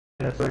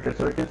Yeah, circuit,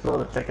 so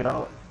let's check it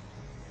out.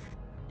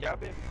 Yeah, I've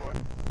been before.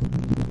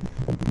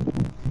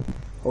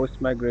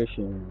 Post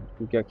migration.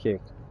 We got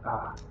kicked.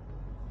 Ah.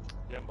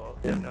 Jimbo,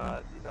 Yeah. you know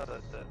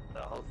the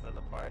host of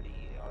the party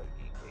always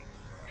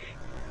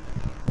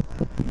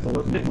get So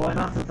what's been going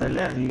on since I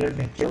left? You guys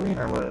been killing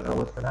or what? Or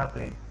what's been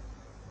happening?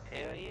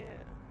 kicked. Hell yeah.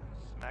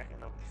 Smacking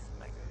them,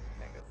 smacking,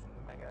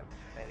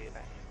 very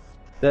nice.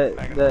 That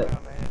Smacking them that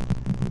around,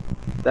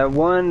 man. that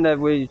one that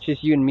was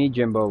just you and me,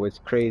 Jimbo, was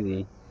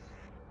crazy.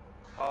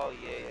 Oh,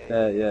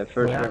 yeah. Yeah, What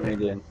first one we happened?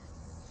 did.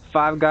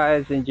 5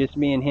 guys and just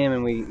me and him,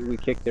 and we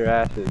kicked their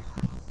asses.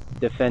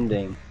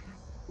 Defending.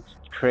 It's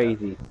Yeah.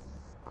 crazy.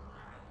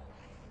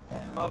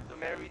 Smoked them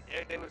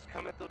they was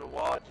coming through the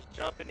wall, just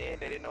jumping in.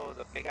 They didn't know it was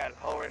a big ass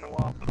hole in the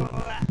wall. And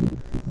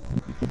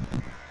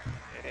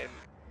then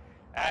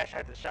Ash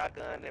had the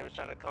shotgun. They was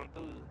trying to come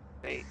through.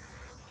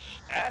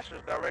 Ash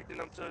was directing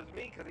them towards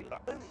me because he was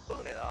like, boom, boom.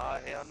 And, oh,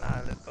 hell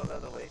nah, let's go the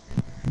other way.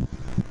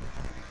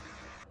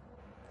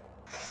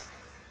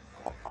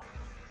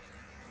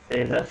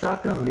 Hey, is that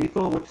shotgun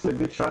lethal? What's a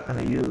good shotgun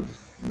to use?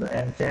 The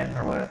M10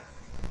 or what?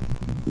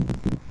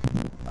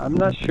 I'm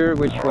not sure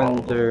which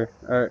ones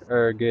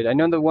are good. I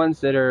know the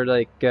ones that are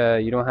like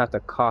you don't have to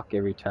cock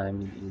every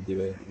time you do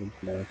it.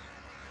 It's nice. And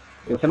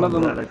Which some of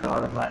one's them, that? Like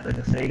automatic,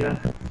 like a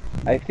Sega?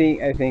 I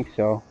think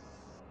so.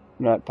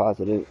 I'm not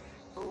positive.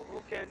 Who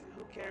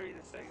carries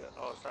the Sega?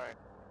 Oh, sorry.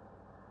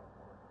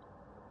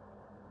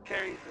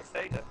 Carries the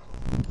Sega.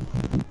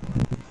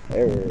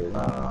 Error.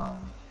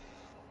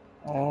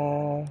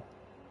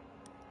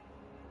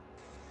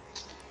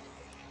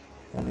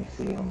 Let me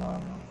see them.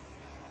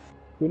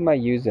 Who am I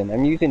using?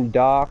 I'm using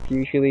Doc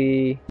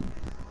usually,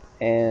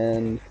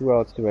 and who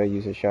else do I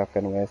use a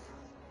shotgun with?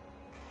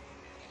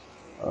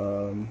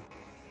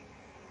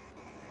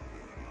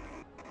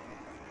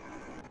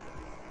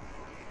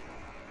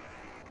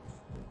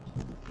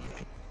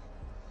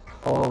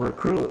 Oh,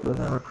 recruit.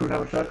 Doesn't recruit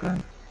have a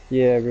shotgun?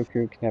 Yeah,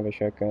 Recruit can have a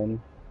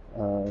shotgun.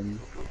 Who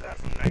got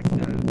some nice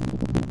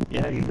guns?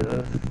 Yeah, he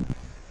does.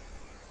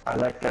 I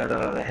like that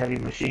the heavy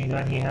machine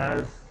gun he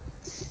has,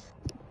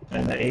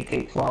 and the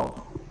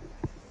AK-12.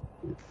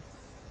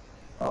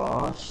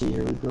 Oh shit,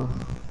 here we go.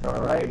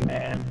 All right,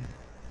 man.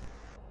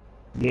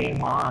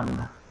 Game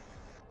on.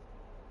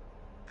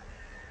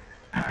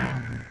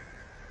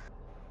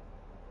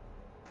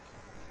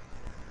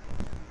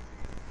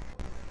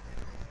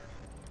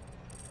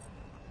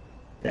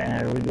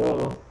 There we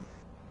go.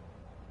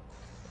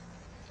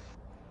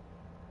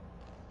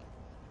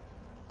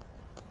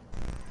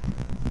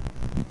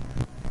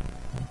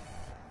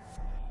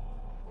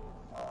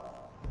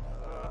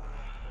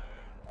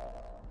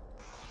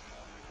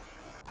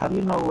 How do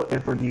you know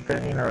if we're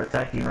defending or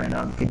attacking right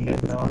now? Can you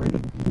guys know already?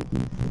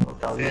 I'll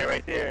tell you. Say it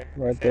right there.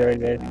 Right Say it there, right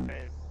there. guys.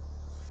 Defense.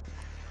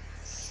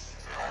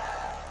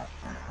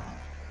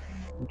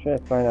 I'm trying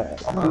to find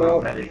out. I'm gonna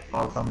Smoke, medic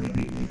while somebody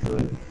beat me to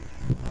it.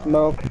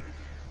 smoke.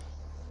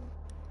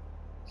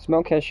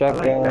 Smoke has I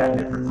like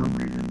bandit for shotgun. some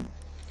reason.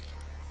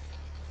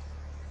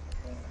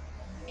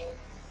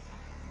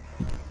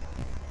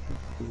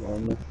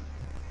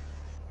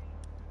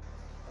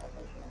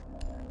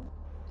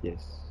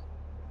 Yes.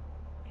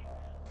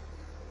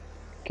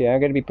 Okay,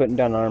 I'm gonna be putting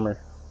down armor.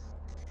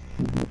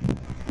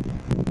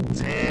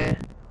 10,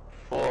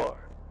 4.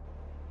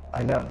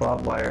 I got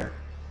barbed wire.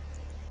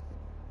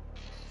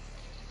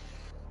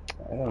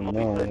 I I'm don't gonna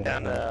be know. putting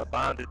down the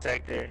bomb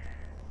detector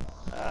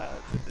to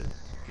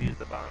defuse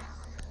the bombs.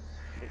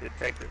 To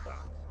detect the bombs.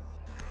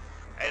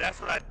 Hey, that's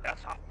how I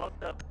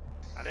fucked up.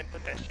 I didn't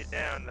put that shit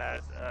down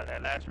that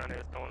last round. They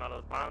was throwing all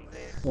those bombs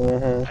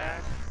in.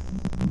 Ash.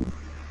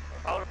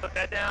 If I would've put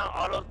that down,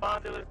 all those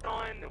bombs they was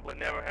throwing, it would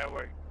never have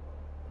worked.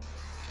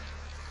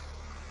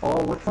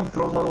 Oh, which one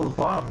throws all those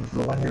bombs?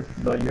 The one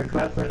your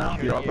class right now?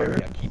 Your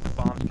operator? Keep the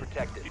bombs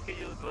protected. You can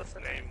use what's the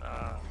name?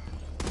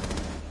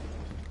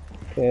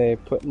 Okay,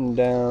 putting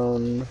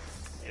down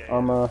Yeah.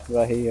 armor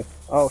right here.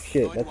 Oh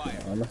shit, that's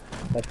not armor.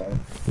 That's armor.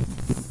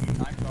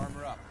 Time to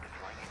armor up.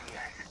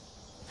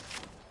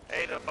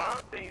 Hey, the bomb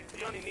things,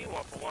 you only need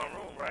one for one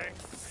room, right?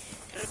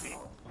 Should be.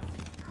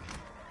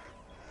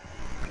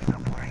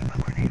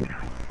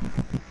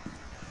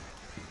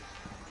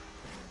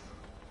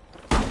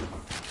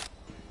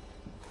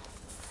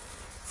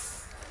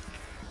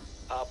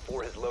 Op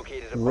 4 has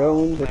located a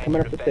Drones bomb. are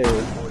coming up the stairs.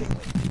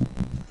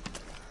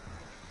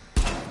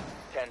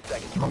 10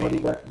 seconds Somebody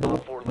remaining. got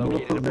Op 4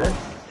 located a bomb.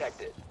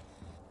 Protect it.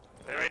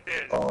 They're right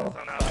there. Oh. It's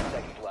on 5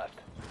 seconds left.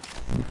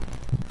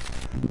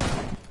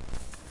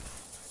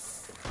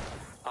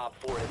 Op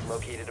 4 has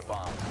located a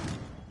bomb.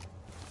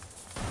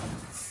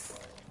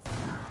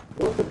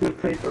 What's a good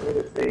place for me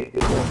to stay?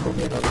 Put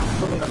me in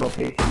a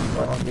location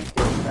so I don't get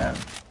killed, man.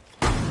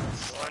 Go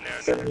in there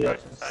in Set the me up.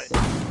 construction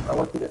site. I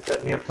want you to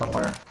set me up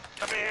somewhere.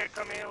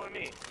 Come here with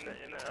me.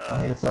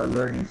 I need to start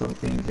learning some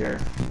things here.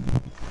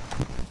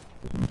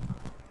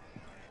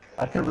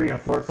 I can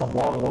reinforce some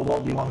walls. What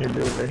wall do you want me to do?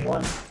 Is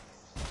anyone?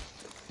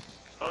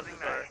 Closing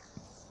door.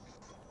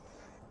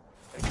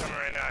 They're coming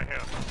right now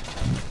here.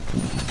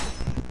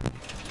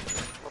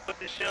 We'll put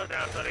this shield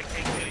down so they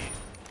can't kill you.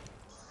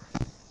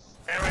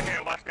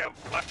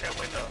 Watch that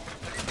window.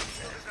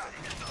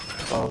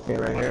 Okay,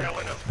 right Watch here. that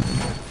window.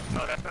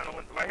 No, that's not a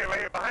window. Right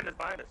here, behind us.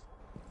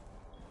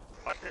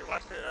 Watch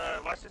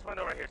this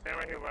window right here. Stand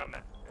right here where I'm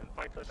at. And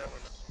point towards that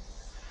window.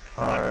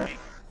 Alright.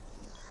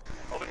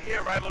 Over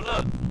here, rival,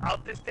 look.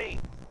 Out this thing.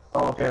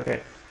 Oh,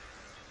 okay.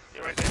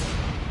 You're right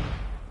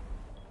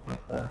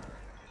there.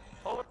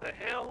 Oh, what the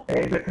hell?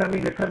 Hey, they're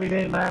coming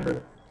in, man.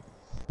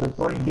 They're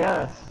pouring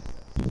gas.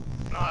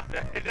 Nah,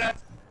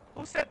 that's...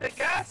 Who set the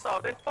gas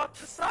off? They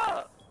fucked us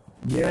up.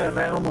 Yeah,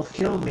 man, almost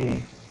killed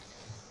me.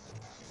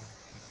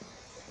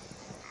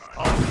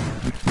 Oh,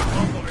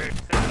 over here,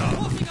 set it off.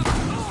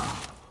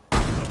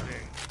 Over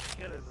there,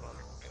 kill his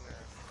motherfucking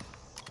ass.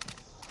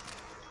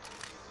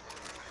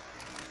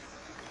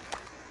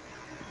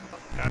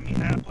 Got me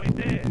halfway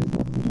dead.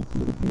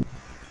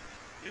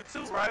 You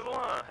too, rival,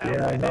 huh?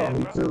 Yeah, I know, dead,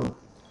 me bro. too.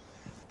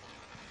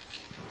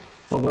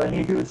 So what I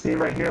need to do is stay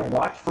right here and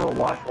watch.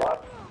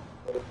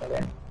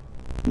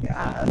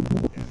 Yeah.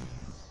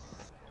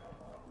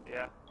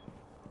 Yeah.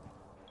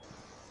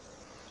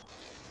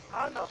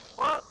 How the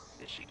fuck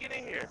did she get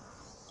in here?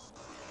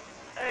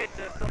 Hey,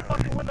 the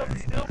fucking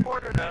window's still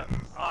boarded up.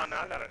 Oh, no,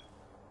 I got it.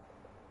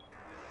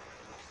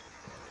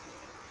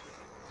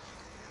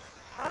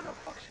 How the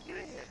fuck she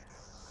get in here?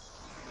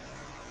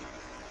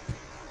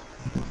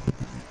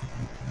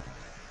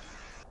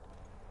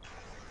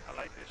 I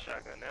like this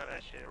shotgun now.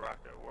 That shit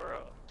rocked the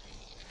world.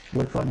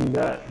 Which one you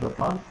got? The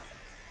pump?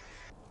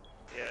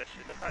 Yeah, that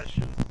shit, look how it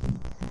shoots.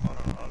 Hold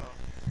on.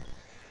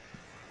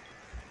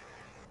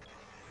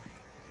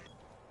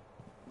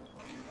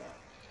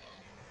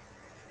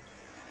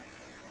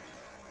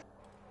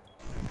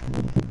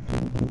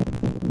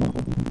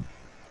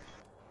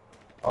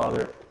 Oh,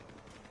 there.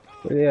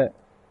 Where they at?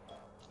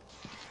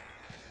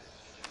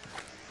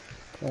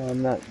 Oh,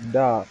 I'm not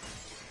Doc.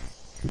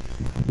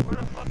 Where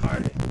the fuck are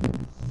they?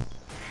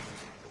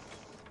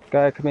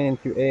 Guy coming in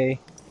through A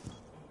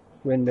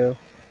window.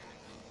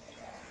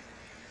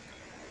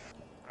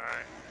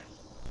 Alright.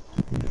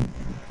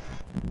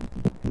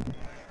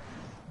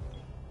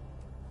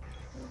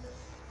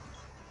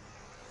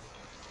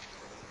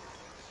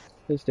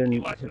 Is there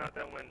Keep watching out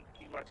that window.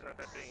 Keep watching out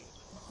that thing.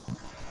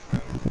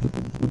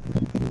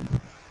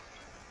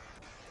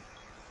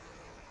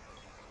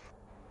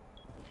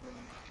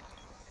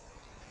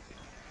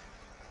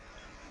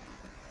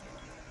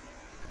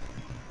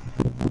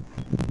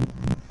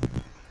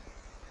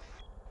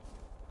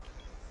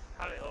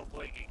 How did old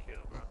boy get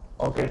killed, bro?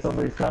 Okay,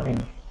 somebody's coming.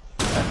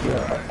 That's your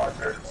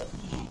partner.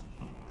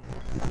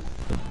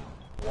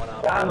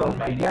 Got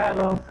him, I got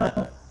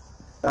him.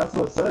 That's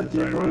what's up,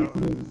 Jim. Bro. You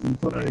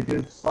put me in a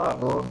good spot,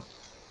 bro.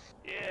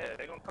 Yeah,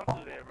 they gonna come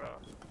through there, bro.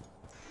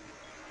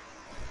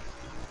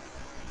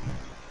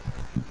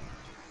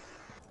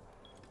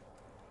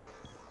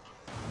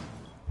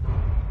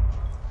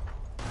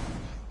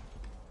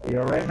 You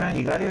alright, man?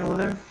 You got it over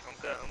there? I'm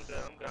good.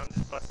 I'm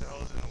just busting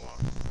holes in the wall.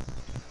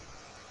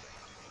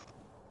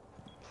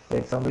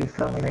 Hey, somebody's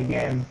coming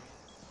again.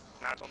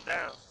 Knock them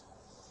down.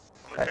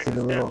 I'm I gonna check see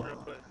the the steps little... real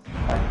quick.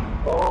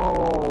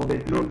 Oh, they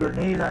threw a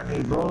grenade at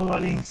me, bro. I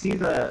didn't see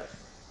that.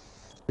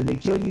 Did they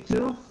kill you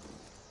too?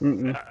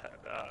 Mm-mm.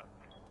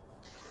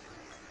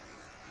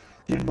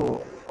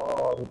 Jimbo.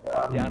 Oh, they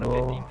got me, Down to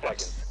bro. 15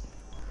 seconds.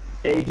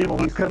 Hey, Jimbo,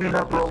 he's coming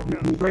up, bro.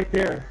 He's right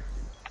there.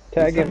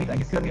 Tag him.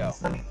 He's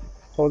coming.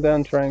 Hold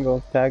down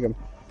triangle. Tag him.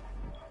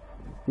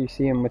 You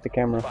see him with the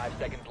camera. 5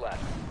 seconds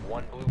left.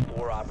 One blue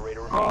 4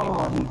 operator remaining.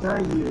 Oh, he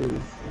got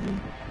you.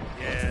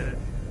 Yeah.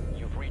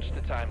 You've reached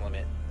the time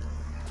limit.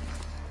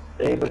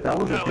 Hey, but that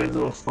was a good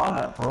little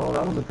spot, bro.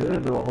 That was a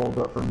good little hold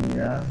up for me,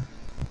 yeah.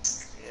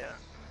 Yeah.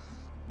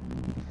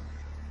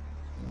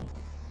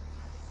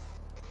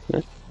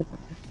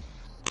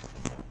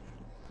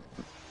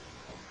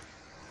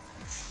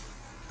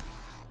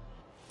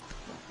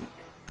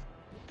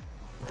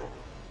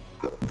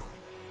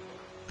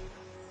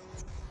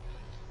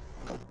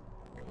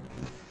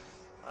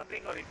 I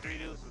think only 3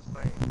 dudes was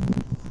playing.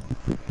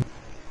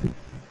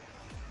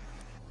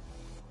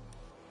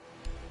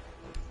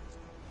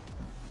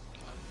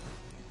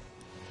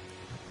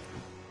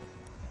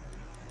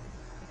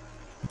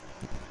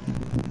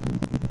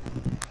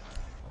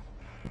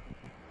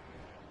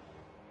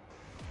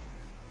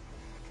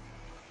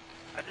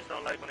 I just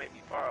don't like when they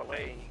be far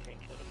away and you can't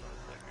kill them on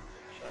the second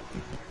shot.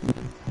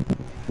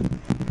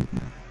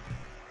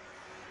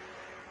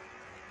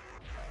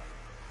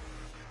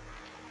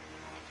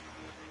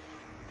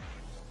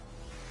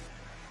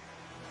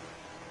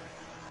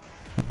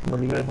 What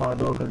do you guys want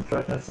to do?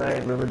 Construction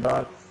site, river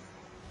docks,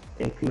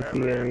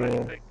 APC area.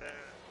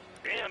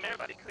 Damn,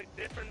 everybody clicked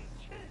different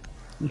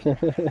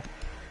shit.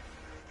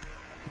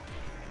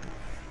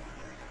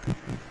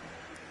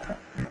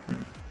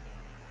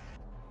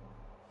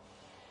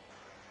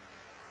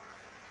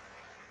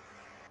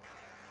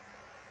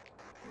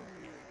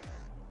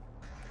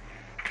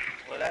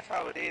 Well, that's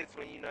how it is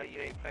when you know you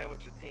ain't playing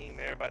with your team.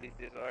 Everybody's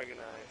disorganized.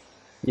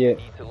 Yeah.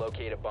 Need to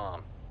locate a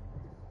bomb.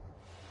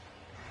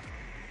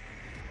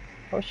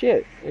 Oh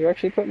shit, you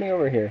actually put me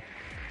over here.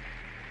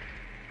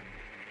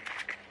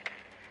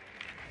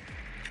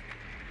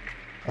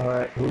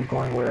 Alright, who's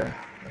going where?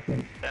 I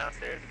think.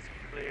 Downstairs is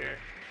clear.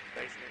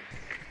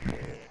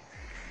 Basement.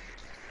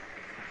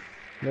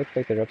 Looks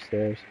like they're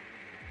upstairs.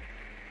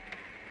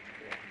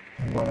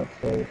 I'm going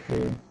upstairs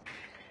too.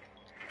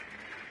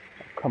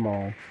 Come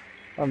on.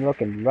 I'm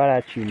looking right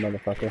at you,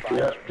 motherfucker.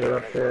 Yep, they're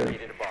Has upstairs.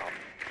 located a bomb.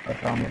 I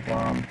found the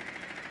bomb.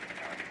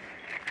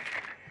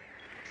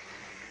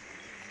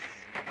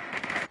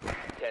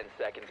 10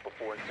 seconds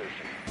before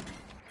insertion.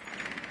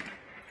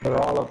 They're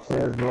all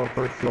upstairs, bro,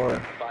 first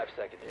floor. 5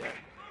 seconds.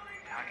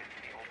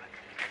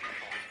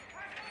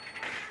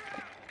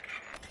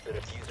 The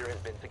diffuser has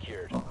been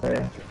secured.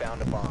 Okay. You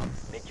found a bomb.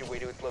 Make your way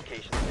to its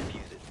location and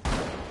defuse it.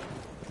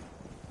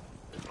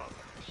 This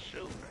motherfucker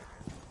shoot.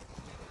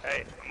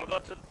 Hey, I'm gonna go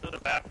to the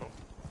bathroom.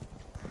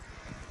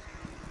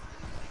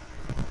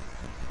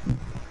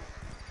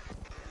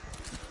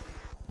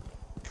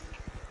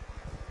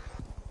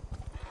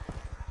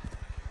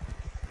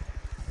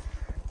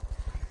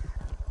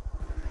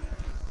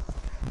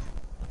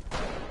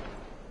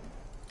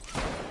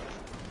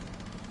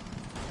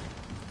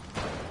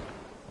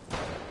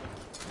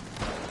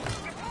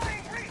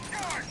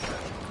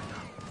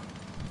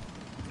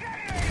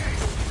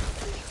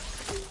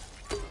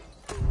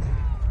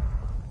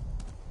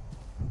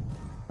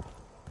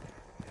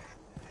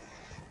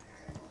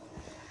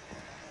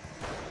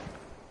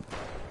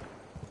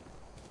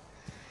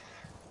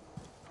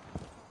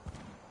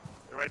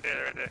 Right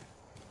there, right there.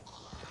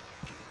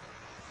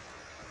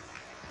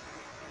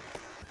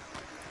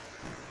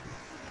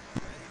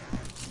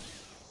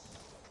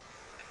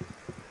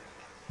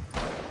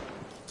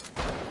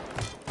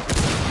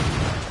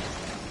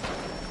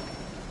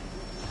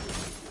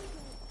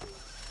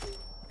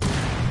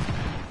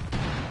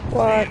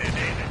 What?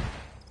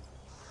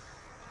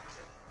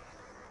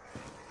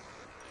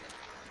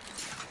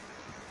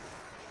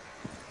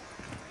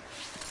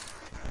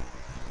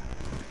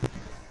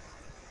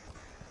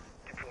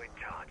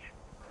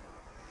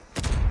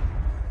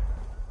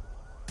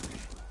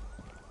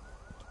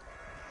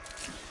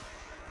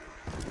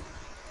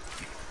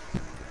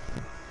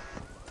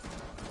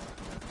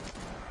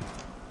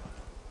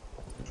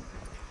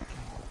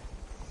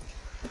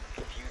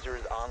 Diffuser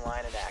is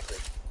online and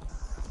active.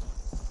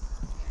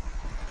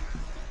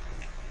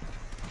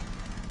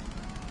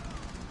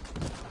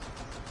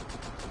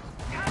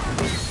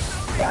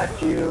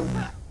 Got you.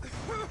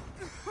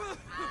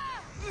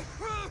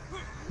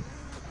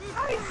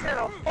 I set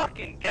a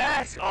fucking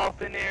gas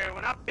off in there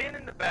when I've been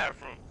in the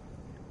bathroom.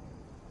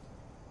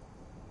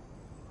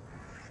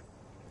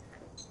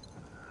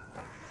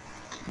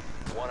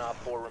 One op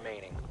 4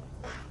 remaining.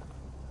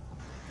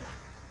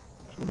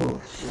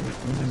 Oh shit.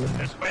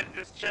 Just wait,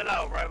 just chill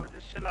out, right?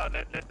 Just chill out.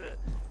 Let the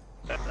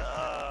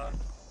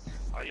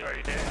oh, you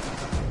already did.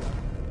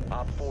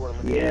 Op 4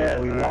 eliminated. Yeah,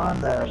 we won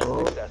that,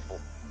 bro. Successful.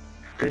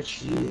 Good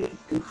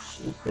shit. Good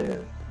shit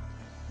there.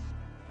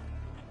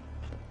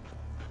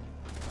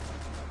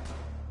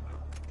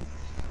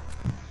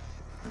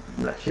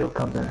 That shield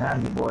comes in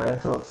handy, boy.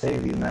 That's what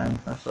saves you, man.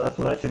 That's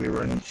what I should be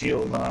running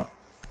shield now.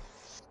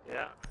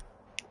 Yeah.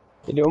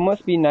 It'd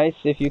almost be nice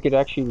if you could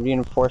actually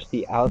reinforce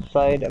the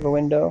outside of a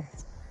window.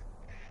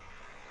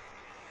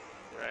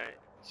 Right.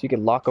 So you could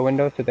lock a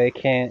window so they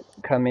can't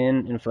come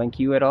in and flank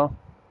you at all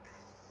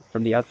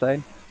from the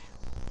outside.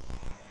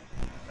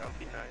 That would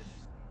be nice.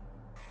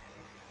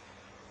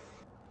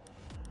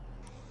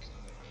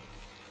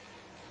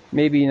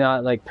 Maybe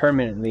not like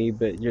permanently,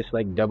 but just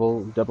like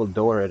double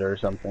door it or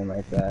something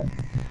like that.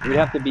 You'd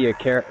have to be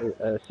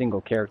a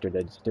single character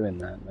that's doing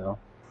that, though.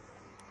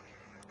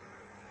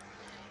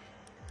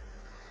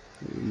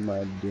 What am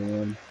I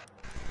doing?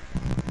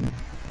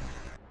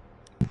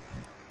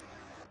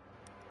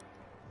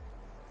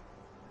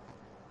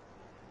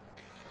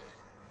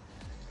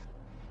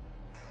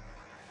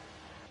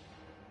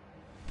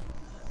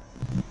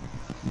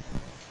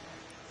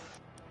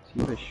 Does he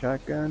have a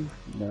shotgun?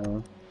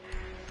 No.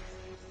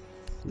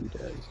 He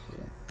does,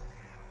 yeah.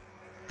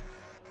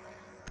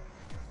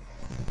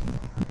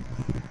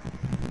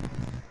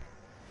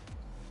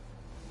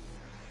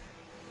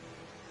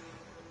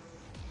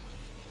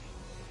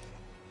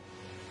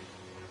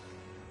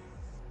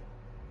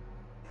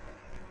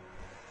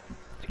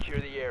 Secure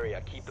the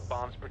area. Keep the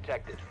bombs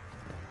protected.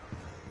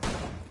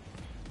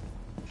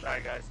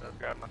 Alright, guys, let's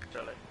grab my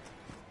controller.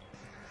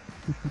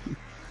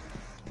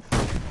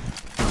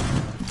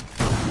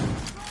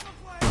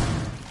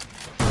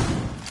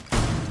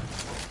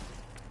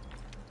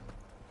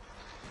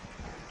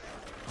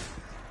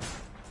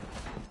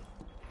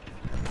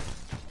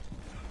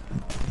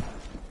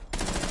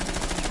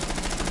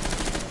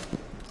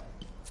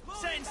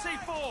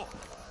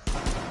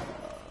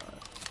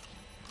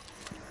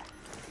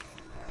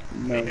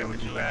 No. Right here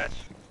with you, Ash.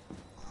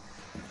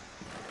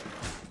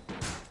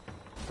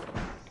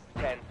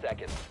 10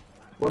 seconds.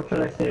 What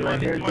should I say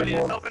right here, You want to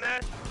Jimbo? use open,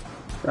 Ash?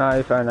 Ah,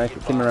 you're fine. I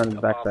came around the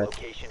A bomb backside.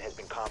 location has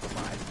been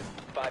compromised.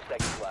 5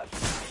 seconds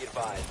left. Be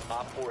advised,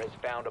 Op 4 has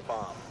found a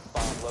bomb.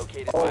 Bomb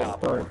located by Oh,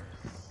 Op sorry. 4.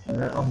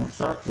 And that almost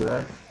sucks,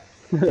 right?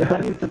 Yeah,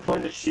 I need to deploy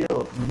the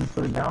shield. You just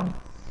put it down?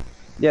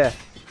 Yeah.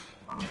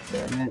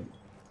 Okay. And then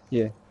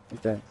Yeah,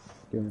 like that.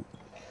 Doing it.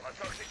 Our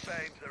toxic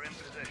babes are in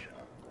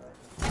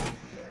position.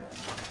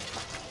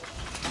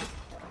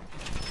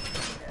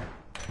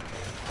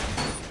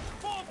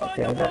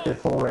 Okay, I got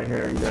this hole right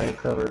here. You got it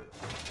covered.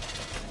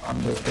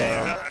 I'm just Hey,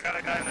 I got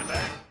a guy in the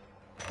back.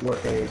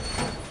 work a.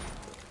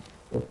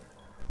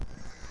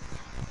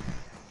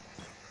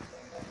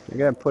 You're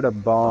gonna put a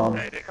bomb.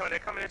 Hey, they're coming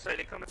this way.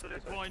 They're coming through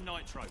this way. Deploying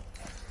nitro.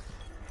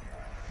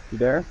 You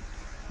there?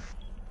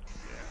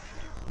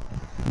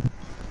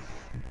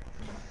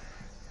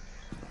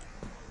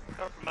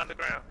 Come from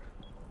underground.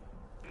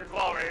 In this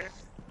wall right here.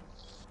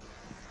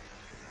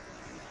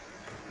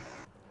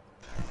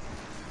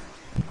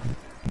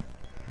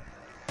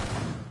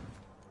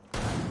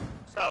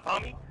 What's up,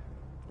 homie?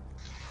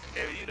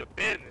 Gave you the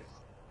business.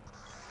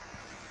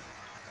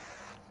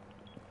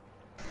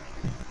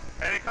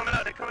 Hey, they coming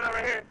out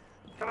right here.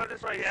 Coming out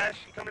this way, Ash.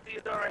 You coming through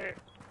your door right here.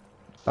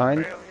 Fine.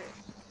 Right over here.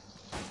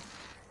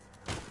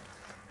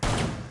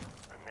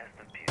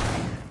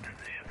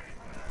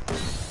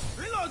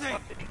 Reloading!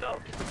 Fuck did he go?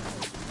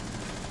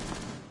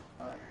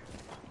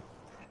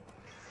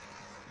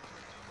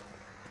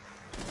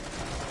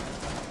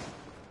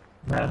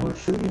 Man, who's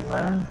shooting,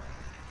 man?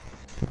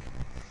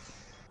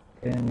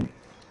 And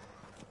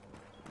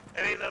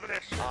Hey, they over there.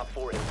 Op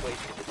 4 has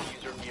placed a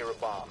diffuser near a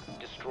bomb.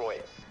 Destroy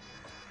it.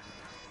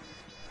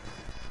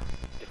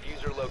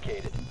 Diffuser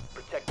located.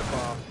 Protect the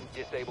bomb.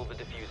 Disable the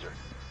diffuser.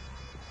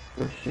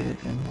 good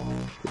shit, and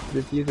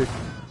This user.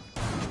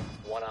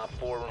 One Op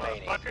 4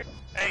 remaining. Fucker.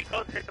 Hey,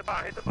 go hit the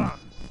bomb. Hit the bomb.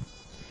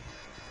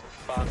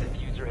 Bomb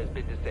diffuser has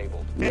been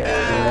disabled.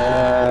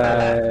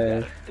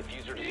 Yeah.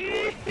 Diffuser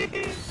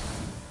destroyed.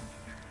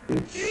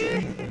 good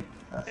shit.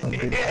 That's some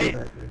good shit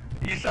right there.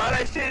 You saw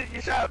that shit?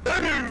 You shot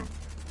boom!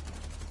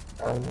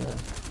 Oh, yeah.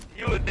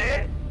 You was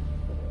dead?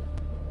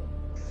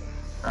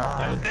 You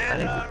I was dead,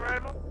 didn't,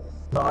 Randall?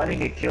 no, I didn't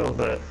get killed,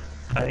 but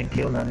I didn't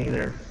kill none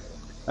either.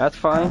 That's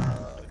fine.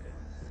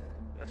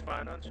 That's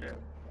fine, don't trip.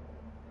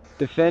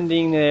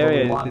 Defending the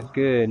area one. is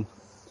good.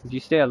 If you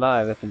stay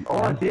alive, that's Oh,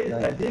 I did.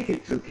 nice. I did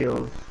get 2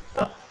 kills.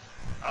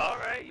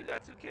 Alright, you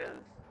got 2 kills.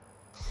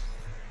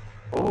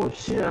 Oh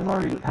shit! I'm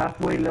already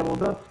halfway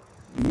leveled up.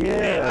 Man,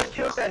 Yeah. I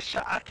killed that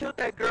shot. I killed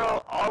that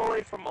girl all the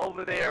way from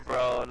over there,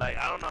 bro. Like,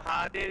 I don't know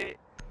how I did it,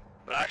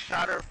 but I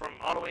shot her from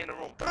all the way in the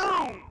room.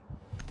 Boom!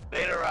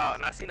 Laid her out,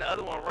 and I seen the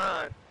other one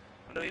run.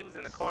 I knew he was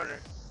in the corner.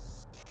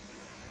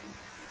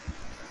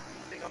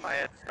 I think I might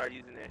have to start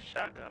using that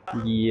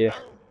shotgun. Yeah.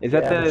 Is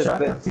that Yeah, the the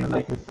shotgun seems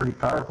like it's pretty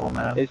powerful,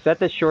 man. is that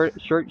the short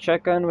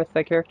shotgun with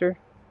that character?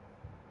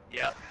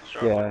 Yep,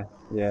 sure. Yeah,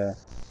 yeah.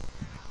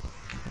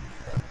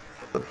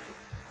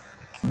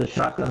 The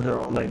shotguns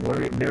are like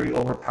very, very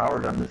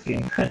overpowered on this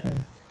game.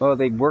 Well,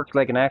 they work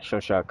like an actual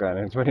shotgun.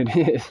 Is what it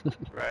is.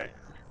 Right.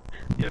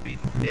 You'll be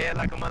dead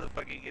like a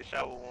motherfucker. You get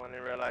shot with one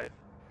in real life.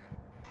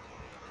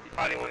 You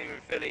probably won't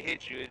even feel it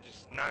hit you. It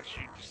just knocks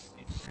you.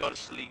 You just go to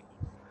sleep.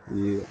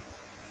 Yeah.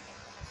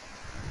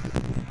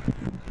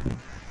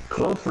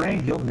 Close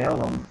range, you'll nail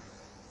them.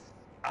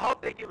 I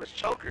hope they give us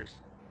chokers.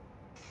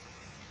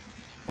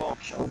 Oh,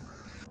 choke.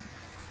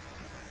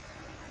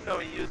 You know,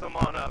 you use them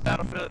on a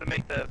battlefield to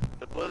make the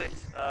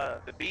bullets,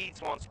 the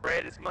beads won't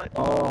spread as much.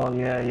 Oh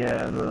yeah,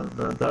 yeah.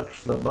 The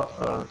ducks, the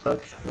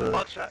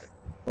Buckshot.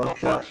 Oh,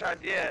 buckshot. buckshot,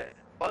 yeah.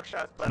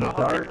 Buckshots, but The I hope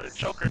they put a darts.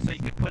 choker so you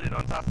can put it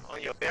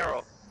on your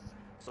barrel.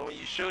 So when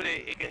you shoot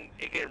it,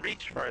 it can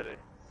reach further.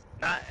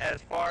 Not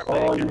as far, but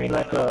Oh, it you can mean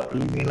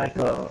reach like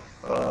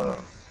a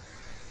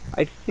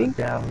I think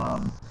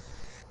damn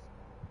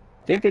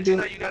they You do.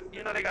 know,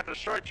 you know they got the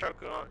short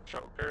choker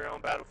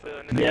on Battlefield.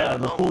 And then they yeah,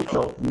 got the long full choke.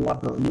 choke.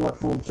 You want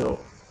full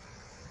choke.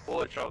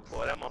 Full choke,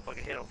 boy. That motherfucker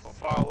hit him from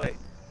far away.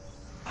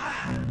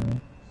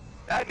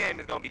 That game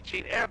is gonna be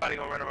cheating. Everybody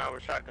gonna run around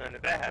with shotgun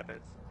if that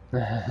happens.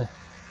 man, it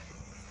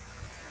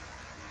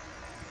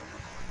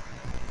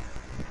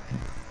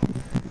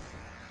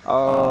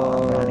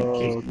Oh,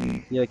 kicked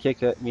me. yeah, it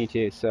kicked at me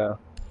too. So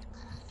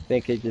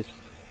they could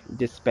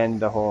just spend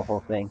the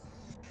whole thing.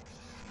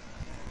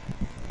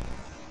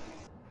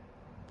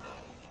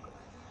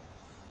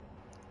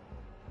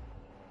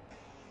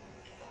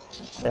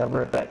 Yeah,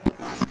 we're back.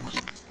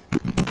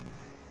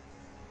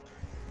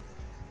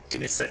 Give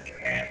me a second,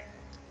 man.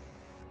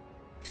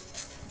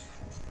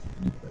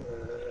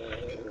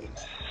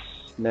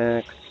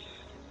 Next.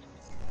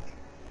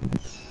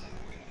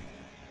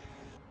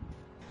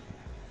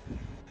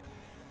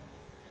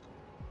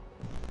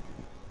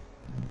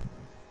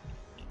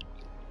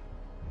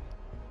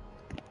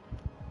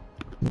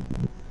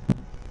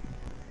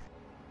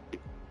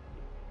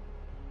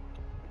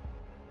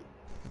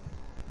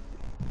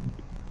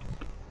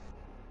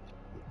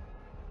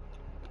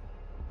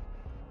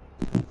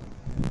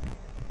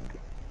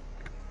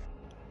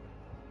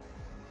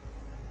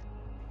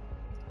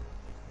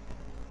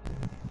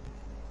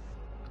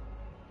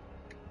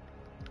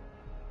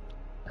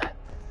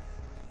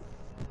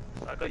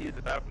 I go use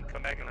the bathroom,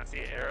 come back and I see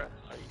an error.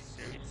 Are you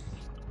serious?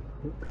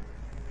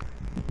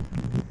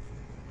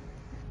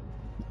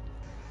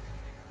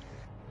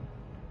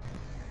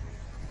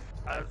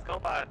 I was gonna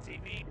buy a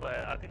TV, but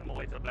I think I'm gonna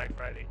wait till Black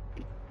Friday.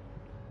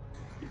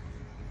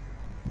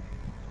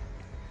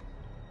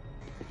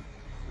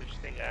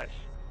 think, Ash?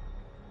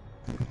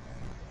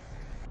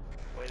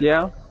 Wait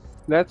Yeah,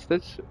 that's.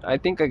 I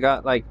think I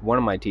got like one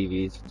of my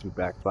TVs through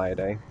Black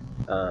Friday.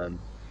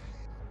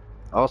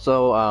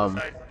 Also, What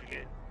size did you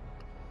get?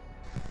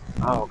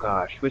 oh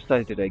gosh, which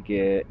size did I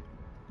get?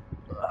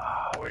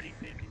 40,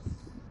 50s?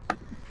 I'm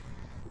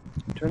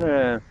trying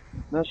to.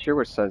 Not sure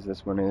which size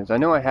this one is. I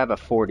know I have a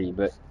 40,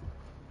 but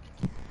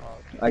Oh,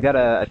 okay. I got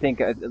a. I think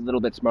a little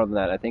bit smaller than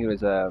that. I think it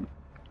was a.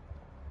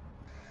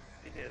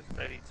 I think it's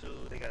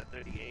 32. They got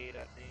 38,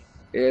 I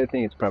think. I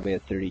think it's probably a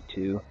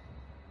 32.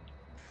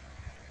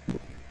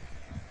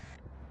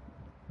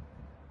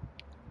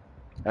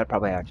 I'd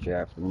probably actually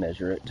have to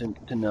measure it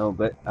to know,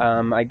 but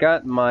I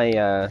got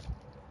my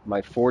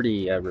my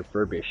 40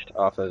 refurbished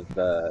off of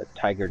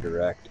Tiger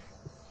Direct.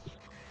 Oh,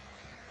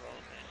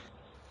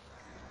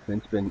 okay.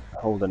 It's been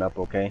holding up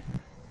okay.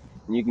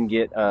 And you can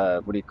get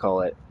what do you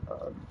call it?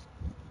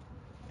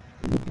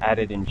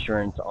 Added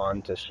insurance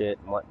onto shit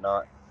and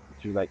whatnot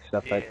through like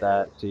stuff like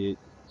Yeah. that.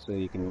 So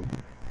you can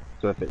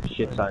if it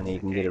shits on you, you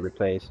can get it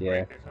replaced. Yeah,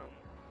 Break or something.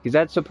 because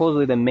that's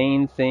supposedly the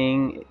main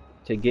thing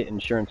to get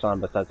insurance on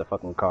besides a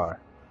fucking car.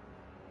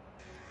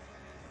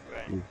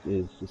 Right.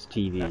 Is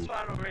TVs. That's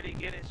why I don't really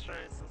get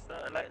insurance and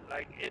stuff.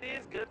 Like it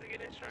is good to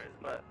get insurance,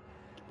 but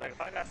like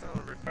if I got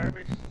something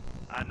refurbished,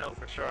 I know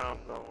for sure I'm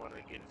gonna want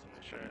to get some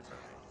insurance on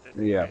it. Just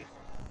in Yeah. case.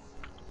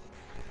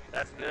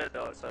 That's good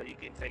though, so you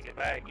can take it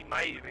back. You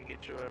might even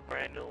get you a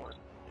brand new one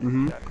if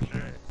you got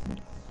insurance.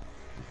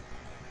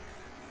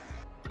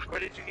 Where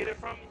did you get it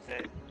from? You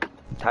said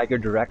Tiger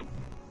Direct.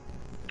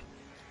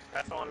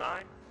 that's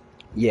online.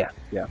 Yeah.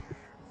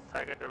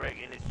 Tiger Direct,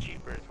 and it's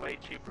cheaper. It's way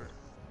cheaper.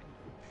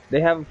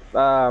 They have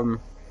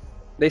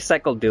they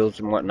cycle deals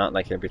and whatnot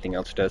like everything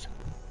else does.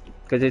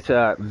 Because it's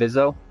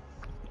Vizio.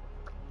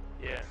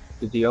 Yeah.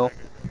 Vizio.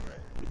 Tiger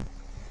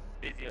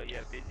Direct. Vizio,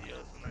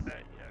 something like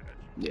that. Yeah, I got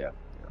you. Yeah.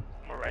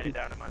 I'm gonna write it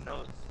down in my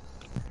notes.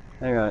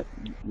 Hang on,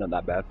 not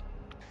that bad.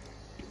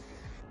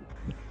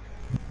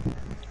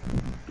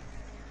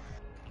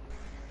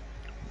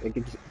 I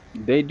think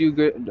they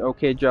do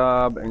okay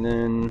job, and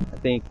then I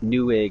think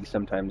Newegg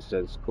sometimes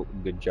does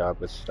good job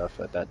with stuff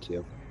like that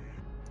too.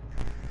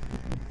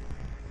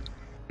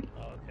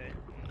 Oh, okay.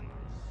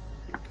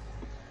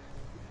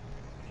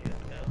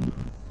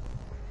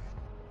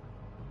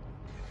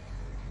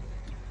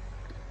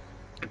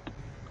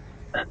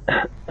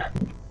 Yeah.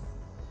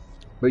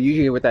 But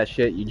usually with that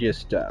shit, you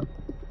just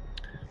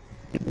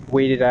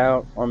wait it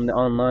out on the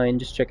online,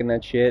 just checking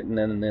that shit, and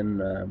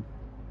then.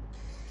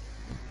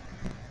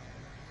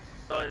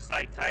 So it's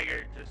like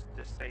Tiger, just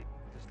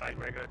like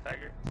regular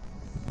Tiger.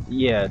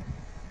 Yeah.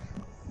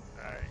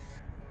 Alright.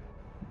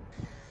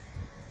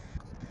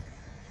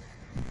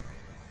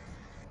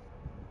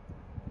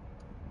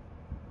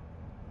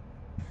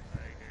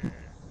 Tiger.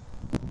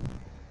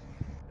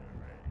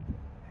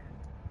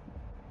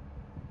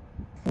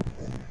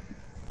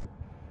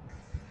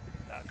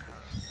 Direct.com.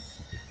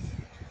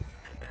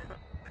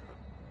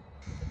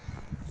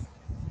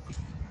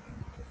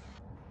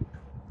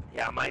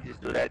 Yeah, I might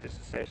just do that just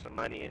to save some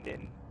money and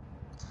then.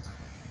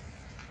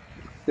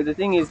 But the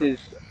thing is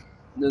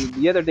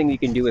the other thing you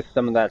can do with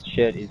some of that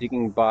shit is you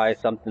can buy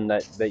something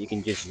that you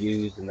can just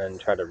use and then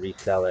try to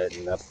resell it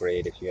and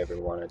upgrade if you ever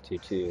wanted to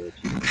too.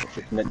 If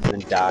it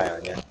doesn't die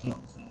on you.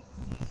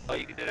 Oh,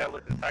 you can do that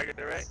with the Tiger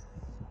Direct?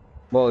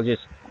 Well,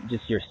 just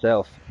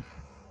yourself.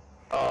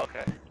 Oh,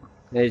 okay.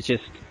 It's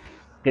just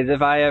because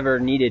if I ever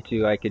needed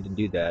to, I could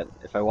do that.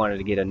 If I wanted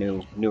to get a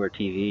newer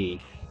TV,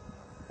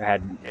 I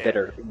had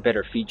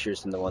better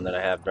features than the one that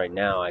I have right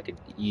now, I could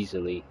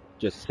easily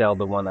just sell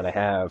the one that I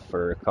have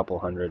for a couple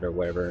hundred or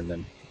whatever, and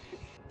then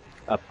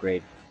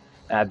upgrade,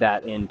 add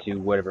that into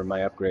whatever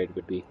my upgrade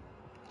would be.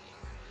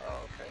 Oh,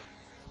 okay.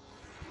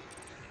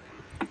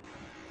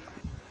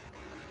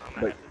 I'm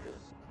gonna have to do.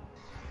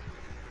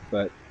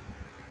 But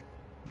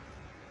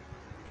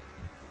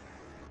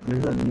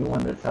There's a new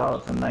one that's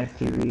out. It's a nice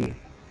TV.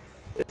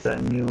 It's a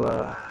new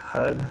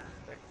HUD.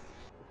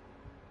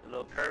 The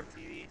little curved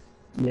TVs.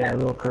 Yeah, a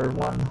little curved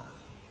one.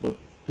 With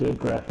good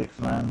graphics,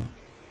 man.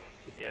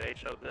 Yeah, they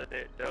show good.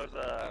 There was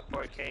a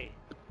 4K.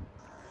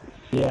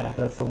 Yeah,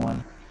 that's the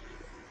one.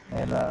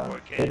 And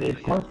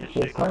it's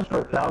going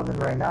for 1,000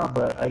 right now,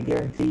 but I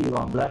guarantee you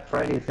on Black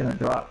Friday it's gonna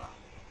drop.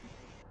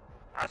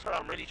 That's what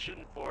I'm really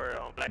shooting for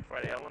on Black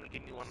Friday. I want to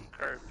give me one of them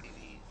curved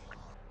TVs.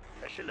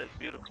 That shit looks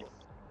beautiful.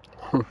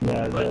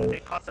 Yeah, But they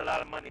cost a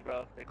lot of money,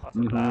 bro. They cost a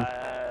lot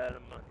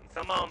of money.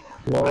 Some of them,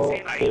 well, I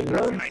seen like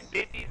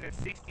 50s and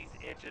 60s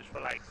inches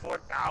for like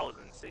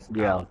 4,000,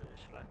 6,000, and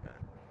shit like that.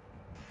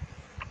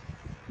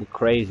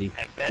 Crazy.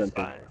 At Best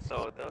Buy.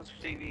 So those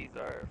TVs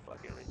are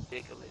fucking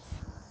ridiculous.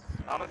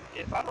 I don't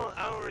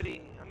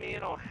really, I mean, it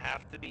don't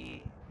have to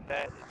be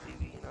that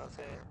TV, you know what I'm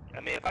saying? I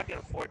mean, if I can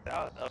afford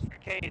a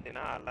 4K, then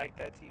I like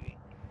that TV.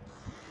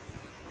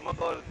 I'm gonna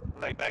go,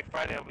 like, Black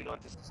Friday, and we gonna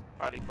just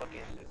probably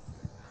fucking just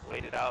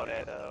wait it out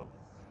at,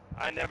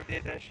 I never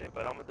did that shit,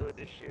 but I'm gonna do it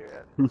this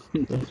year.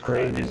 it's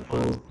crazy. This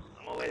month,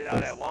 I'm gonna wait it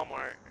out at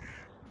Walmart.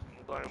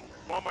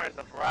 Walmart is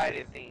a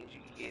variety of things. You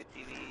can get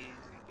TVs, you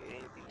can get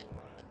anything you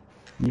want.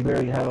 You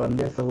better have a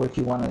list of what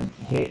you want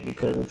to hit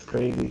because it's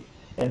crazy.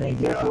 And then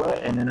guess what?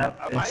 And then I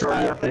and might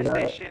shortly buy a after that,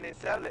 PlayStation and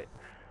sell it.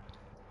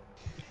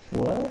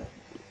 what?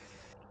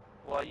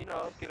 Well, you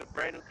know, get a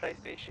brand new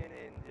PlayStation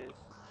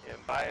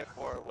and buy it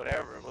for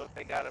whatever. What if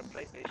they got a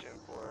PlayStation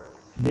for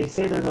They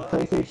say there's a $30?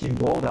 PlayStation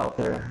Gold out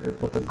there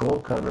with a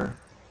gold cover.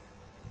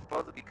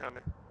 Supposed to be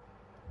coming.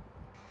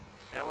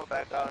 And we'll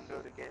back out and do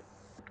it again.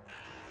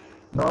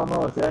 No,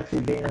 no, it's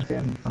actually Dana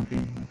saying something.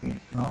 I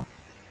think, no?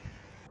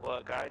 Well,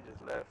 a guy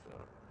just left, so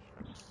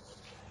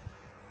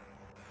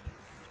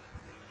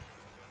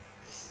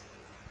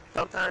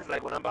sometimes,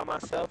 like when I'm by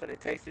myself and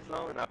it takes too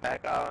long, and I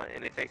back out,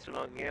 and it takes too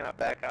long again, I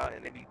back out,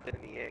 and they be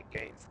putting me in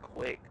games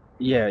quick.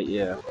 Yeah,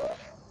 yeah.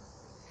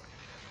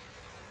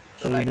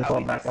 So So you like, just I'll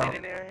all be back just out?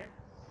 sitting there.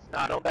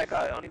 No, don't back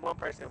out. Only one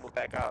person will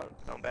back out.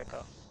 Don't back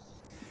out.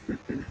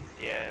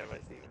 Yeah,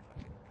 everybody's even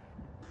fucking.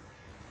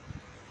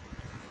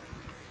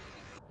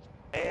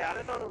 Hey, I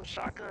didn't know those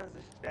shotguns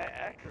is that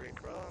accurate,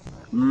 bro. I'm gonna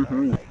have to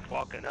start Mm-hmm. like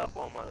walking up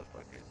on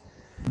motherfuckers.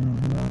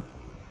 Mm-hmm.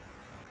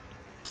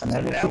 And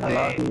I just That seen a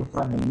lot of way, people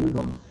trying to use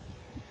them.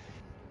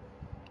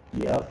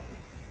 Yep.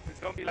 it's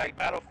gonna be like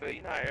Battlefield.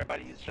 You know how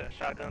everybody uses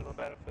shotguns on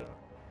Battlefield.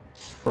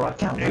 Bro, I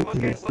can't Hey, wait what to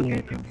game? get What Steam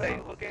game you comes play?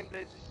 out. What game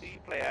do you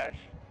play, Ash?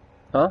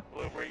 Huh?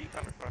 Where are you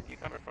coming from? You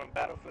coming from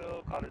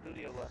Battlefield, Call of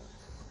Duty, or what?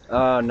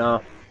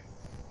 No.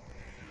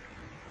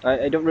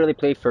 I don't really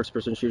play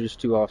first-person shooters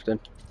too often.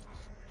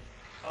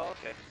 Oh,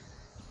 okay.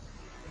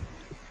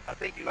 I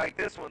think you like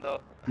this one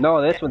though.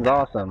 No, this one's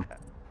awesome.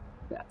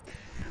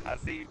 I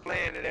see you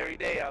playing it every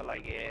day. I was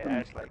like, yeah,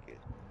 Ash like it.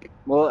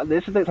 Well,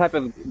 this is the type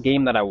of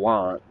game that I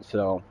want,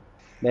 so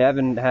they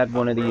haven't had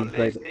one of Something these,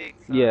 like, realistic,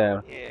 some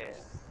yeah, yeah.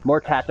 more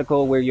Gotcha.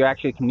 tactical where you're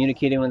actually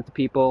communicating with the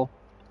people,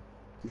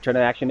 trying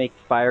to actually make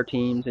fire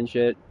teams and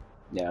shit.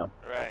 Yeah,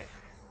 Right.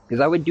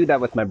 because I would do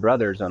that with my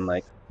brothers on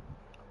like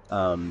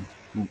um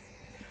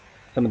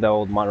some of the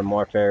old Modern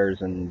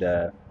Warfares and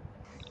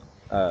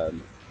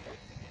um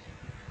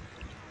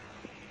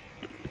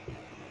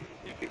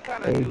You can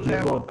kind of Hey, do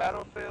that with Jimbo.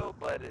 Battlefield,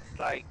 but it's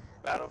like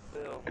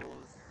Battlefield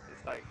moves.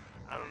 It's like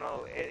I don't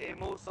know. It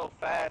moves so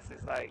fast.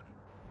 It's like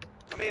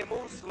I mean, it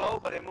moves slow,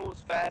 but it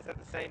moves fast at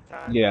the same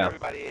time. So yeah,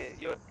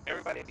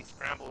 everybody be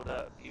scrambled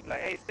up. You be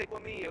like, hey, stick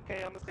with me, okay?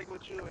 I'm gonna stick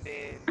with you, and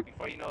then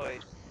before you know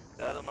it,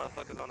 the other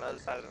motherfuckers on the other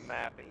side of the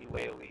map, and you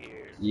way over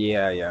here.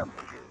 yeah.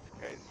 It's just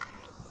crazy.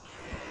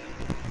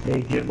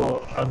 Hey,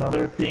 Jimbo,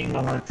 another thing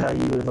I want to tell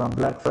you is on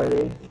Black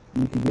Friday,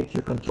 you can get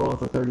your controller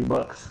for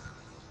 $30.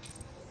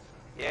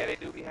 Yeah, they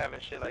do be having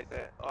shit like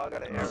that. Oh, I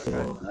got an error,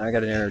 guys. So, I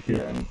got an error too.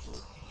 yeah.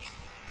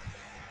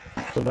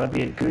 So that'd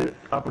be a good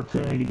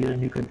opportunity to get a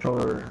new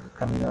controller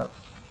coming up.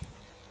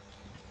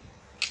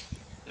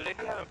 Do they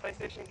be having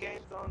PlayStation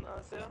games on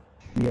sale?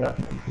 Yeah,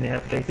 they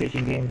have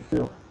PlayStation games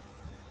too.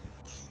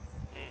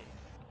 Mm.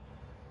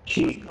 What's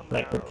Cheap, coming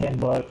like for out? $10,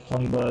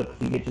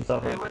 $20, you get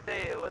yourself Hey, a. what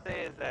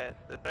day is that?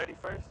 The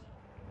 31st?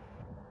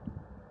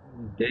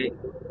 Day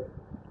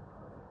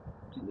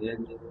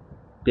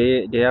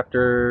day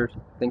after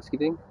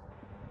Thanksgiving.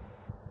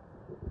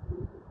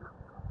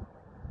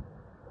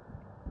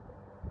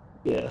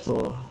 Yeah,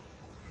 so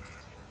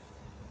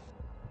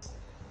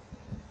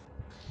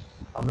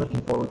I'm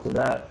looking forward to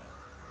that.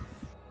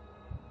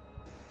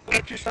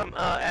 Get you some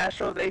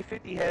Astros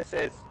A50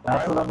 headsets,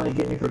 That's right? what I'm gonna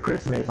get me for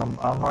Christmas. I'm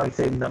already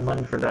saving that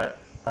money for that.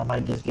 I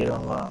might just get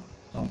them a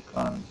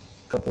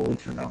couple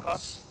weeks from They now.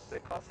 cost they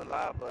cost a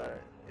lot,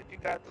 but if you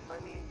got the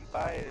money and you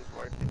buy it, it's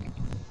worth it.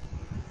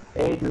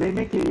 Hey, do they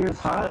make your ears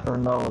hot or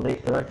no?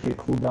 They're actually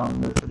cool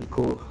down. They're pretty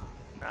cool.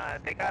 Nah,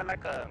 they got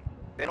like a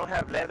they don't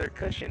have leather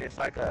cushion. It's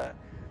like a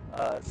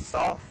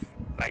soft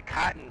like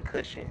cotton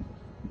cushion.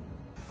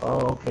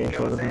 Oh, You okay. get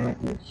So what it I'm doesn't saying?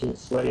 make your shit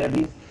sweat. Yeah,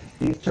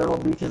 these turtle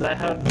beaches I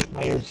have make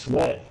my ears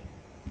sweat.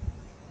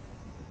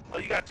 Oh,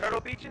 you got Turtle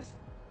Beaches?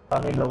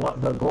 I mean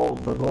the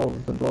gold.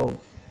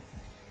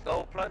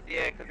 Gold Plus,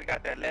 yeah, 'cause it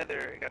got that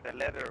leather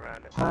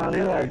around it. But the Hell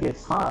yeah, it leather,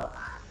 gets hot.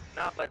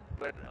 nah, but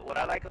what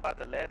I like about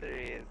the leather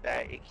is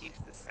that it keeps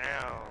the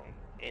sound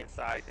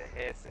inside the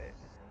headset.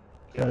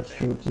 You get what I'm That's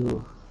saying? true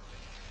too.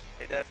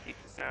 It does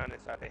keep the sound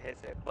inside the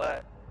headset,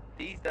 but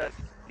these does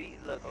these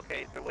look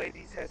okay. The way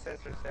these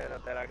headsets are set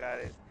up that I got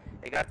is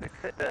they got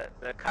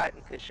the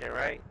cotton cushion,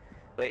 right?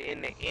 But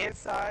in the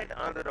inside,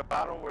 under the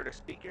bottom where the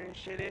speaker and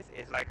shit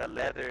is like a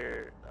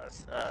leather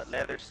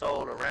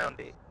sole around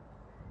it.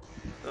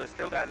 So it's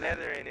still got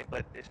leather in it,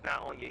 but it's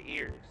not on your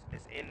ears.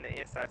 It's in the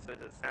inside, so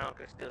the sound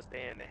can still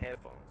stay in the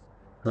headphones.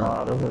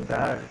 Huh. Oh, those are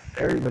bad.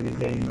 Everybody's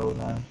getting those,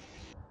 man.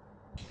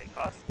 They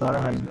cost So I too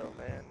don't much have. though,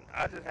 man.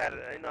 I just had,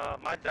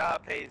 my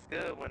job pays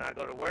good when I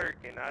go to work,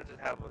 and I just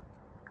have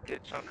a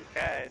good chunk of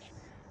cash.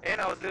 And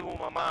I was living with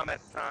my mom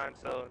at the time,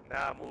 so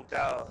now I moved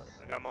out.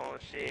 I got my own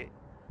shit.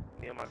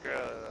 Me and my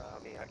girl,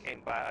 I mean, I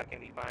can't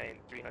be buying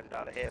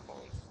 $300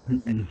 headphones.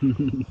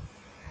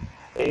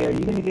 Hey, are you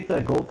gonna get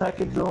that gold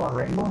package though on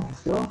Rainbow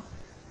still?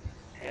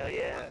 Hell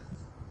yeah,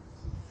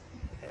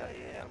 hell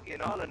yeah. I'm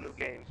getting all the new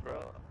games,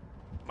 bro.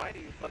 Might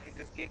even fucking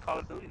just get Call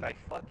of Duty. Like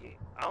fuck it.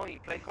 I don't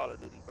even play Call of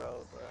Duty,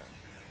 bro. But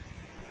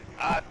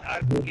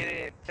I get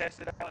it and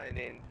test it out and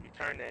then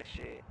return that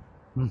shit.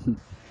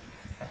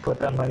 Put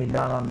that money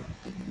down on,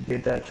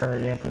 get that,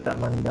 turn it in, put that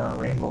money down on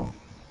Rainbow.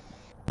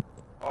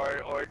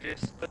 Or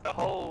just put the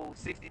whole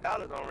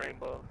 $60 on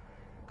Rainbow.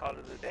 Call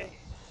it a day.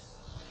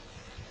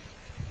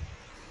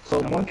 So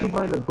once you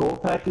buy the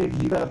gold package,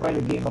 you gotta buy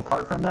the game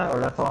apart from that, or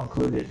that's all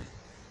included?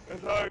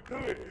 That's all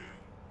good.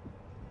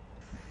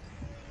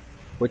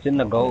 What's in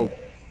the gold?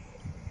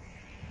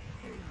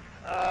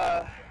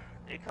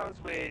 It comes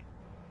with,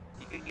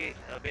 you can get,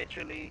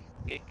 eventually,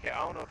 I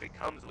don't know if it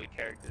comes with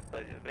characters,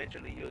 but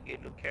eventually you'll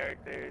get new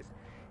characters.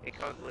 It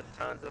comes with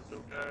tons of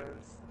new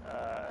guns.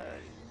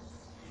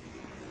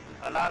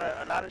 A lot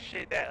of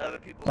shit that other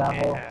people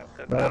can't have.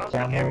 Cause I don't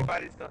think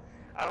everybody's gonna.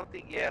 I don't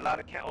think a lot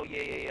of oh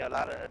yeah, a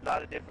lot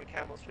of different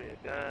camos for your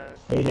guns.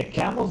 Hey, the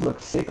camels look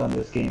sick on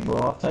this game, bro.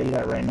 I'll tell you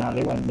that right now.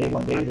 They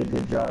did a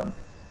good job.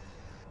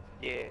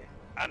 Yeah,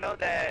 I know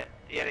that.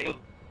 Yeah,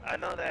 I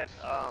know that.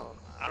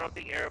 I don't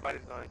think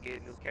everybody's gonna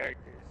get new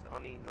characters.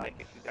 Only like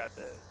if you got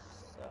the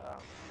the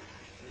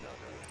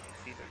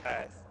season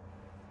pass.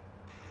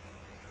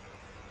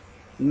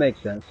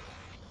 Makes sense.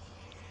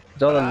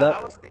 It's all But the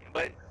I was thinking,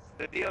 but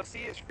the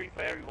DLC is free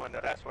for everyone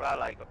though. That's what I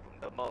like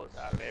the most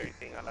out of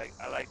everything.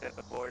 I like that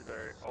the boards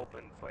are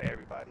open for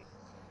everybody.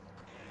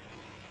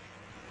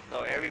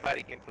 So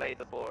everybody can play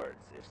the boards.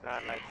 It's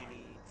not like you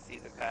need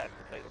season pass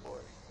to play the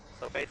boards.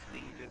 So basically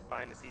you just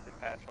find the season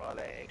pass for all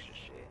that extra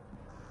shit.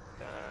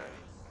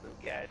 Guns, new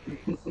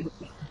gadgets.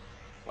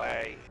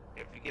 Why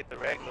if you get the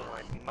regular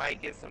one, you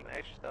might get some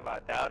extra stuff. I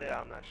doubt it,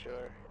 I'm not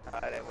sure how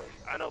that works.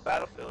 I know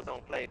Battlefield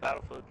don't play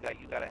Battlefield, like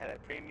you gotta have a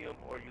premium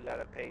or you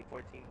gotta pay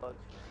 $14 for a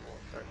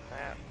certain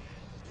map.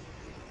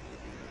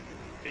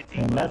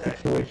 In that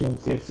situation,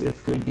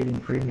 it's good getting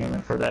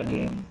premium for that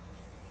game.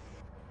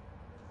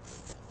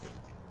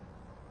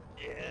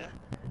 Yeah,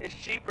 it's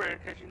cheaper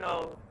because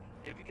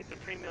if you get the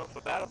premium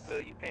for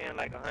Battlefield, you're paying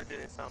like 100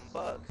 and something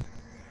bucks.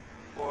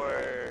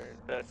 For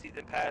the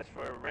season pass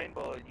for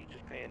Rainbow, you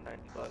just paying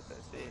 $90.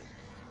 That's it.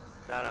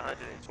 Not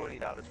 $120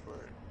 for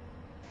it.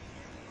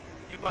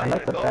 You buying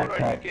like the the gold, or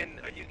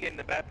backpack. are you getting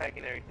the backpack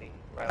and everything?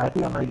 Right. I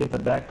think I'm gonna get the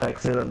backpack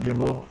set up,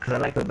 Jimbo, because I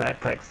like the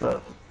backpack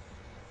stuff.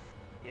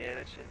 Yeah,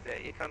 that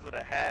shit. It comes with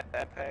a hat,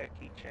 backpack,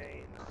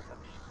 keychain, all that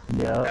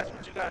shit. Yeah. That's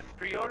what you got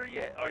pre-order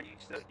yet, or you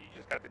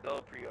just got the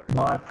gold pre-order?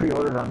 No, I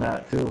pre-ordered on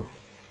that too.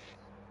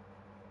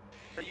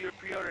 So you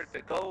pre-ordered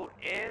the gold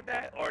and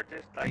that, or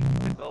just like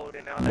the gold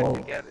and all that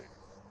together?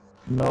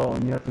 No,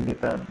 you have to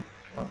get that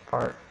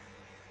part.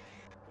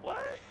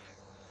 What?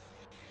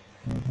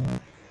 Mm-hmm.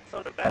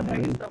 So the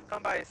backpack and stuff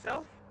come by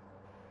itself?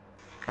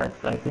 I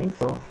think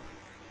so.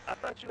 I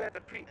thought you had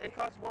to it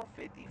costs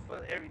 $150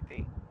 for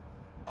everything,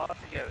 all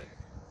together.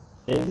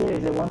 Is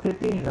it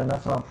 150? Then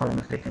that's what I'm probably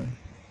mistaken.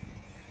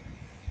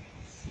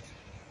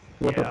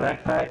 With the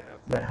backpack,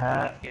 the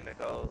hat. Getting the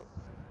gold.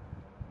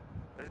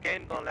 This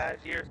game's gonna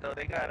last years though.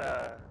 They got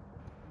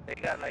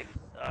like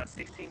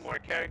 16 more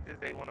characters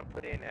they want to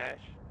put in, Ash.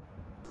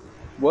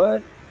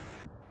 What?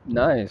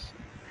 Nice.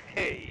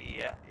 Hey,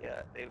 yeah.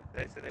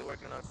 They said they're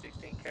working on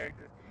 16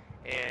 characters,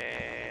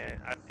 and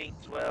I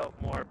think 12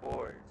 more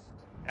boards.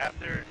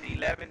 After the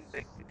 11,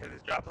 because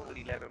it's dropping with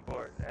 11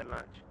 boards at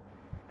launch.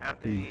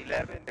 After the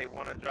 11, they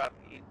want to drop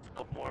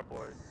 12 more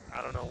boards.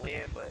 I don't know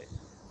when, but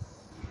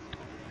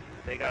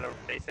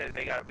they said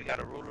we got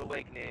a rude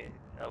awakening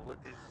of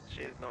what this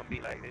shit is gonna be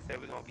like. They said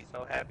we're gonna be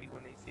so happy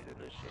when they see the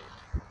new shit.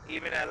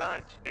 Even at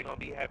launch, they're gonna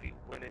be happy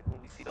when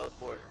we see those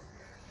boards.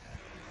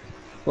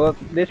 Well,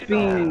 this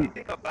being... if you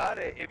think about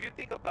it,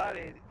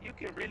 you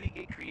can really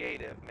get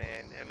creative,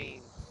 man. I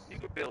mean, you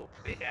can build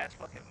big ass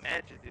fucking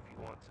mansions if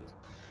you want to.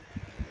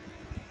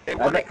 They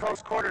want it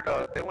close quarter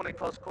though. They want it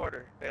close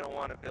quarter. They don't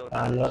want to build.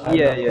 I love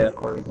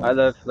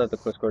the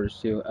close quarters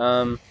too.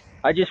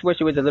 I just wish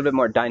it was a little bit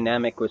more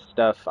dynamic with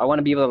stuff. I want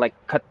to be able to like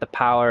cut the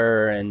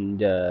power and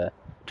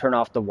turn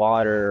off the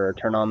water or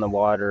turn on the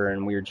water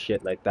and weird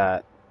shit like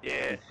that.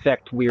 Yeah.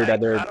 Affect weird like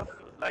other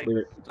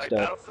weird stuff.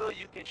 Battlefield,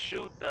 you can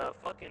shoot the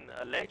fucking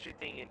electric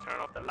thing and turn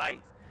off the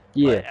lights.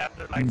 Yeah. But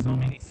after like so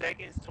many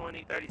seconds,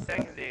 20, 30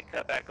 seconds, they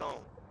cut back on.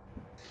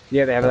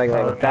 Yeah, they have like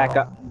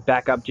a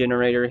backup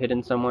generator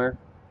hidden somewhere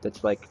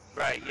that's like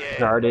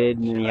guarded,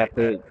 and you have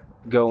to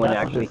go and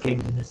actually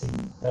think.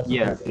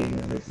 Yeah.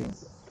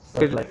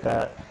 Stuff like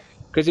that.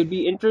 Because it'd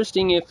be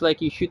interesting if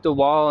like you shoot the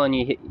wall and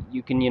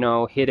you can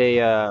hit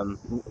a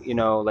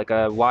like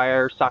a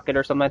wire socket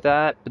or something like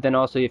that. But then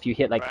also if you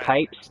hit like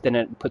pipes, then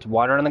it puts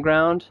water on the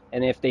ground,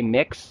 and if they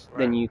mix,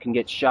 then you can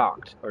get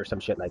shocked or some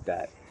shit like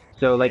that.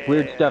 So like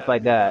weird stuff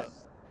like that.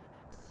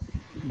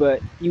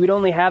 But you would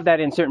only have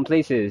that in certain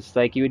places.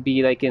 Like you would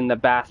be like in the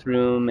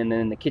bathroom and then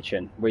in the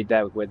kitchen where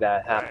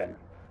that happened.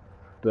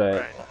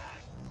 But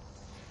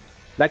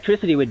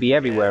electricity would be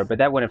everywhere, but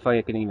that wouldn't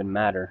fucking even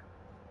matter.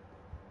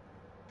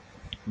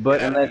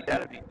 But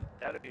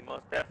that'd be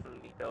most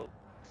definitely dope.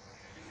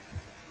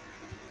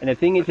 And the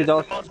thing is, it's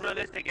also the most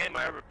realistic game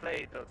I ever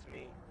played, though, to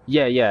me.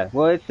 Yeah.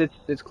 Well,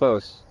 it's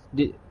close.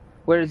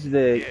 Where's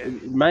the?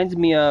 It reminds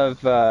me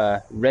of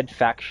Red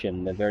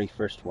Faction, the very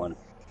first one,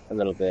 a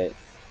little bit,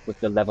 with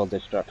the level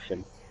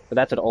destruction. But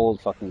that's an old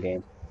fucking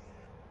game.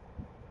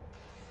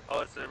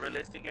 Oh, it's a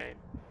realistic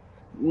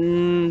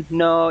game.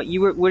 No,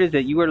 you were, what is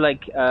it? You were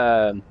like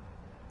a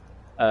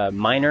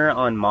miner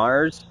on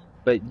Mars,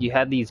 but you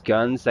had these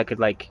guns that could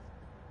like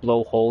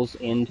blow holes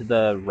into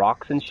the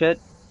rocks and shit.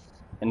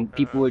 And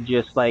people would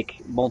just like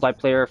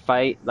multiplayer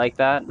fight like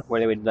that, where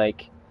they would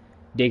like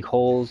dig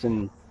holes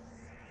and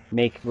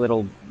make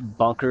little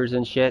bunkers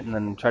and shit, and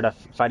then try to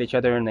fight each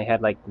other. And they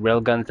had like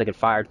rail guns that could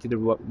fire through the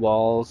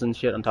walls and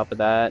shit. On top of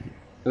that,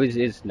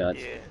 it's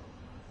nuts. Yeah.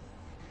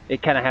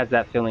 It kind of has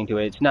that feeling to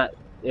it. It's not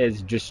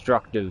as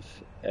destructive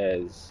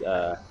as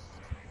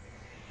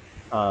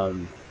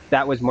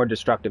that was more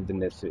destructive than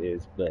this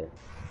is, but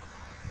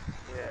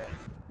Yeah.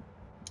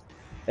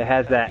 it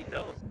has That'd be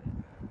dope.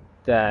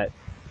 that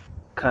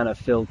kind of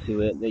feel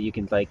to it that you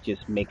can like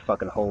just make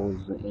fucking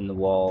holes in the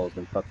walls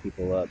and fuck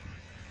people up.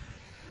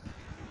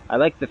 I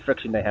like the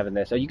friction they have in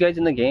this. Are you guys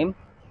in the game?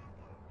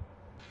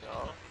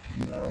 No.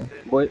 No.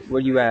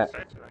 Where you at?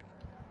 Like,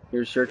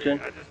 You're searching?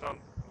 I'm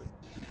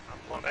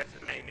going back to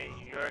the main menu.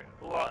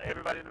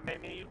 Everybody in the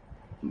main menu?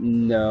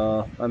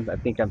 No, I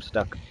think I'm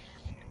stuck.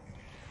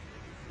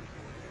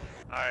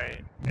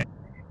 Alright.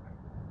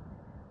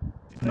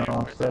 No,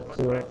 I'm stuck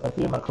to it. I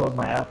think I'm gonna close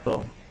my app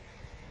though.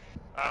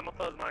 I'm gonna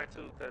close mine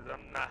too, because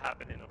I'm not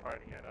hopping in the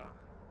party at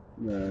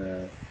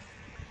all.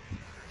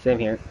 Same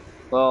here.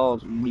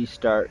 Well,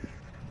 restart.